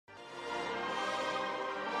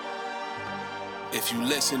If you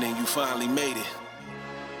listen and you finally made it,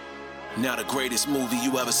 now the greatest movie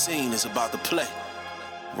you ever seen is about to play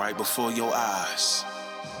right before your eyes.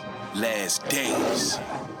 Last Days.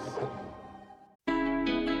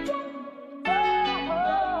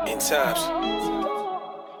 In times,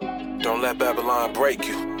 don't let Babylon break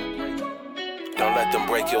you. Don't let them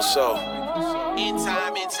break your soul. In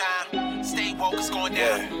time, stay woke, it's going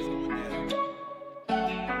down.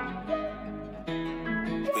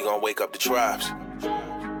 We gonna wake up the tribes.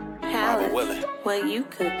 Howard, what you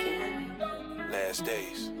cooking? Last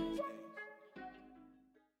Days.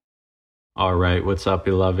 All right, what's up,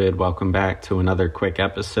 beloved? Welcome back to another quick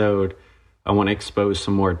episode. I want to expose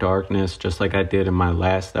some more darkness, just like I did in my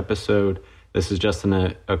last episode. This is just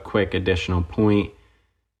a quick additional point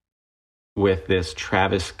with this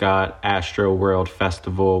Travis Scott Sicko World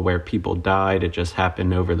festival where people died. It just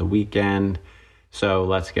happened over the weekend. So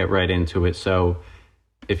let's get right into it. So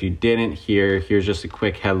if you didn't hear, here's just a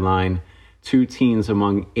quick headline. 2 teens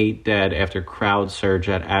among 8 dead after crowd surge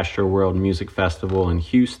at Sicko World Music Festival in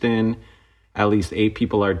Houston. At least 8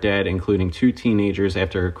 people are dead, including 2 teenagers,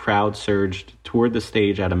 after a crowd surged toward the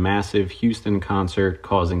stage at a massive Houston concert,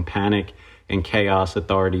 causing panic and chaos,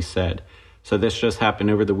 authorities said. So this just happened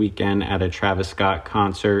over the weekend at a Travis Scott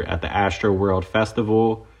concert at the Sicko World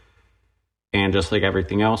Festival. And just like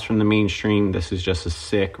everything else from the mainstream, this is just a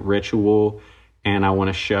sick ritual. And I want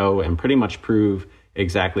to show and pretty much prove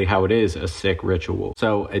exactly how it is a sick ritual.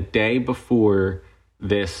 So a day before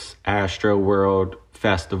this Sicko World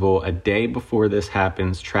Festival, a day before this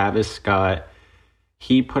happens, Travis Scott,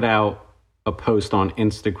 he put out a post on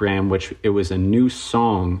Instagram, which it was a new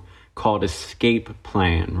song called Escape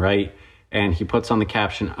Plan, right? And he puts on the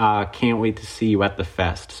caption, can't wait to see you at the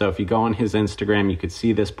fest. So if you go on his Instagram, you could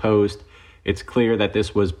see this post. It's clear that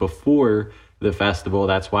this was before the festival.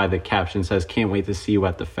 That's why the caption says, can't wait to see you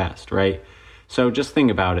at the fest, right? So just think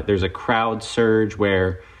about it. There's a crowd surge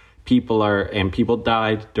where people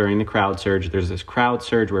died during the crowd surge. There's this crowd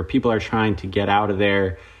surge where people are trying to get out of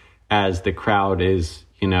there as the crowd is,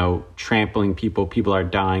 trampling people. People are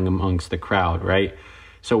dying amongst the crowd, right?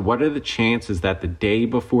 So what are the chances that the day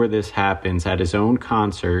before this happens at his own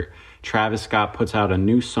concert, Travis Scott puts out a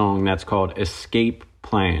new song that's called Escape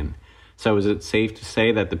Plan? So is it safe to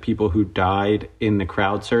say that the people who died in the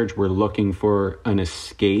crowd surge were looking for an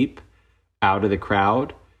escape out of the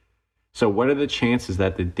crowd? So what are the chances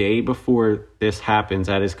that the day before this happens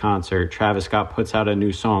at his concert, Travis Scott puts out a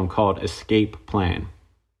new song called Escape Plan?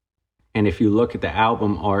 And if you look at the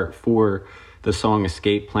album art for the song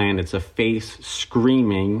Escape Plan, it's a face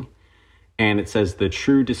screaming, and it says, the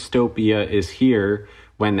true dystopia is here.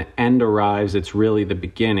 When the end arrives, it's really the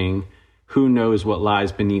beginning. Who knows what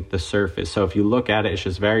lies beneath the surface? So if you look at it, it's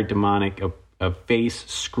just very demonic, a face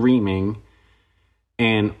screaming.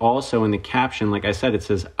 And also in the caption, like I said, it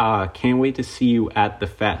says, can't wait to see you at the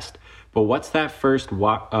fest. But what's that first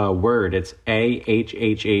word? It's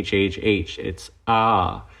A-H-H-H-H-H. It's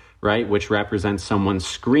right? Which represents someone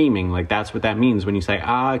screaming. Like that's what that means when you say,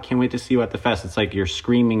 can't wait to see you at the fest. It's like you're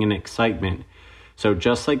screaming in excitement. So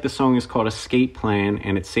just like the song is called Escape Plan,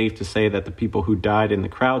 and it's safe to say that the people who died in the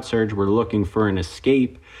crowd surge were looking for an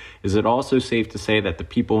escape, is it also safe to say that the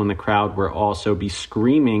people in the crowd will also be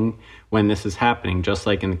screaming when this is happening? Just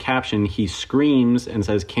like in the caption, he screams and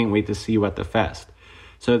says, can't wait to see you at the fest.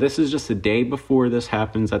 So this is just a day before this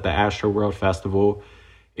happens at the Sicko World Festival.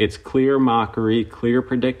 It's clear mockery, clear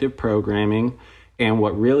predictive programming. And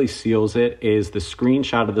what really seals it is the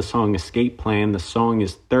screenshot of the song Escape Plan. The song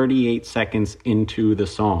is 38 seconds into the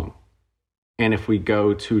song. And if we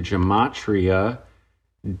go to Gematria,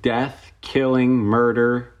 death, killing,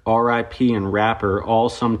 murder, RIP, and rapper all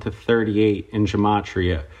sum to 38 in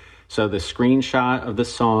Gematria. So the screenshot of the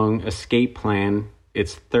song Escape Plan,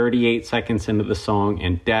 it's 38 seconds into the song,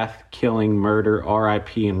 and death, killing, murder,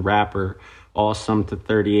 RIP, and rapper all sum to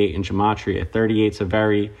 38 in Gematria. 38 is a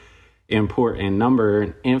very important number,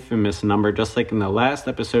 an infamous number. Just like in the last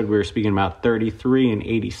episode, we were speaking about 33 and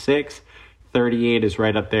 86. 38 is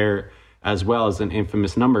right up there as well as an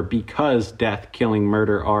infamous number because death, killing,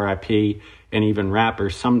 murder, RIP, and even rapper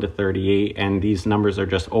sum to 38. And these numbers are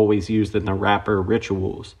just always used in the rapper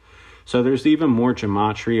rituals. So there's even more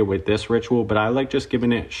gematria with this ritual, but I like just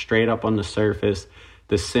giving it straight up on the surface,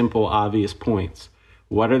 the simple, obvious points.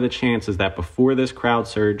 What are the chances that before this crowd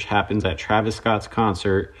surge happens at Travis Scott's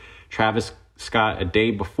concert, Travis Scott, a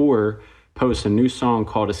day before, posts a new song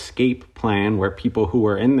called Escape Plan, where people who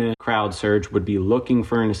are in the crowd surge would be looking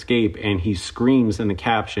for an escape, and he screams in the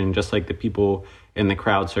caption, just like the people in the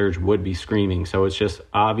crowd surge would be screaming. So it's just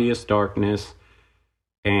obvious darkness,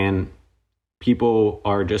 and people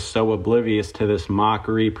are just so oblivious to this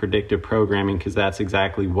mockery predictive programming, because that's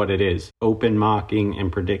exactly what it is: open mocking and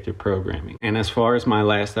predictive programming. And as far as my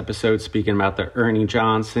last episode, speaking about the Ernie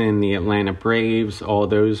Johnson, the Atlanta Braves, all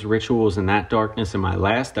those rituals and that darkness in my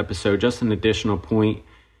last episode, just an additional point.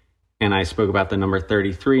 And I spoke about the number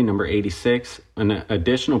 33, number 86, an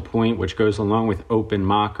additional point which goes along with open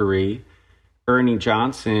mockery. Ernie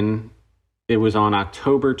Johnson, it was on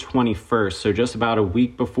October 21st, so just about a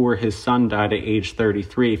week before his son died at age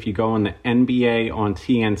 33. If you go on the NBA on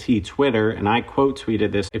TNT Twitter, and I quote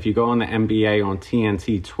tweeted this, if you go on the NBA on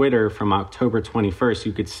TNT Twitter from October 21st,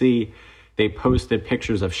 you could see they posted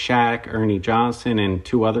pictures of Shaq, Ernie Johnson, and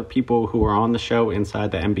two other people who were on the show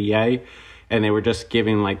inside the NBA, and they were just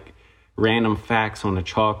giving like random facts on a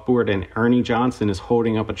chalkboard, and Ernie Johnson is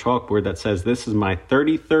holding up a chalkboard that says, "This is my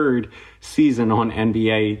 33rd season on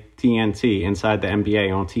NBA TNT, inside the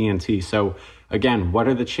NBA on TNT." So again, what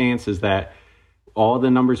are the chances that all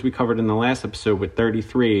the numbers we covered in the last episode with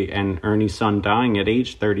 33 and Ernie's son dying at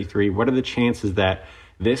age 33, what are the chances that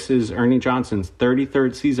this is Ernie Johnson's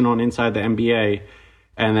 33rd season on Inside the NBA,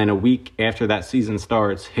 and then a week after that season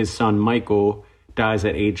starts, his son Michael dies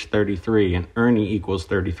at age 33, and Ernie equals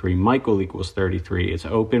 33, Michael equals 33. It's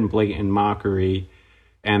open, blatant mockery.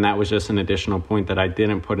 And that was just an additional point that I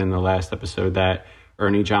didn't put in the last episode, that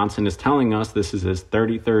Ernie Johnson is telling us this is his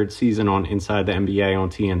 33rd season on Inside the NBA on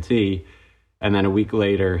TNT, and then a week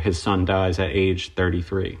later, his son dies at age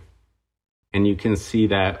 33. And you can see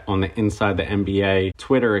that on the Inside the NBA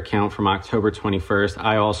Twitter account from October 21st.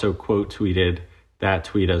 I also quote tweeted that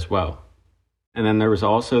tweet as well. And then there was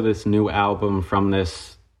also this new album from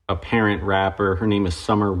this apparent rapper. Her name is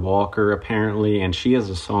Summer Walker, apparently, and she has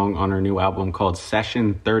a song on her new album called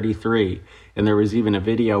Session 33. And there was even a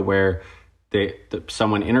video where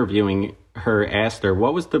someone interviewing her asked her,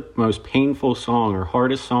 what was the most painful song or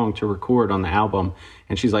hardest song to record on the album?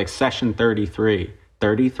 And she's like, Session 33.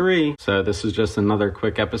 33. So this is just another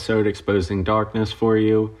quick episode exposing darkness for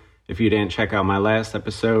you. If you didn't check out my last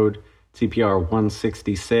episode, TPR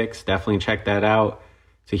 166, definitely check that out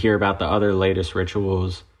to hear about the other latest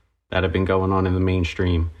rituals that have been going on in the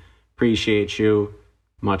mainstream. Appreciate you.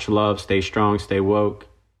 Much love. Stay strong. Stay woke.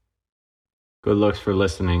 Good looks for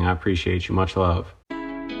listening. I appreciate you. Much love.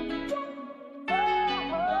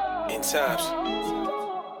 In times,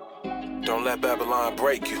 don't let Babylon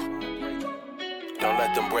break you. Don't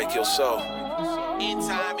let them break your soul. In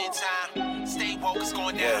time, stay woke, it's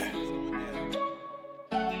going down.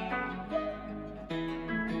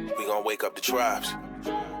 We gonna wake up the tribes.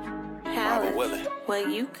 Halleck, what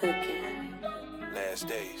you cooking? Last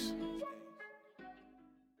days.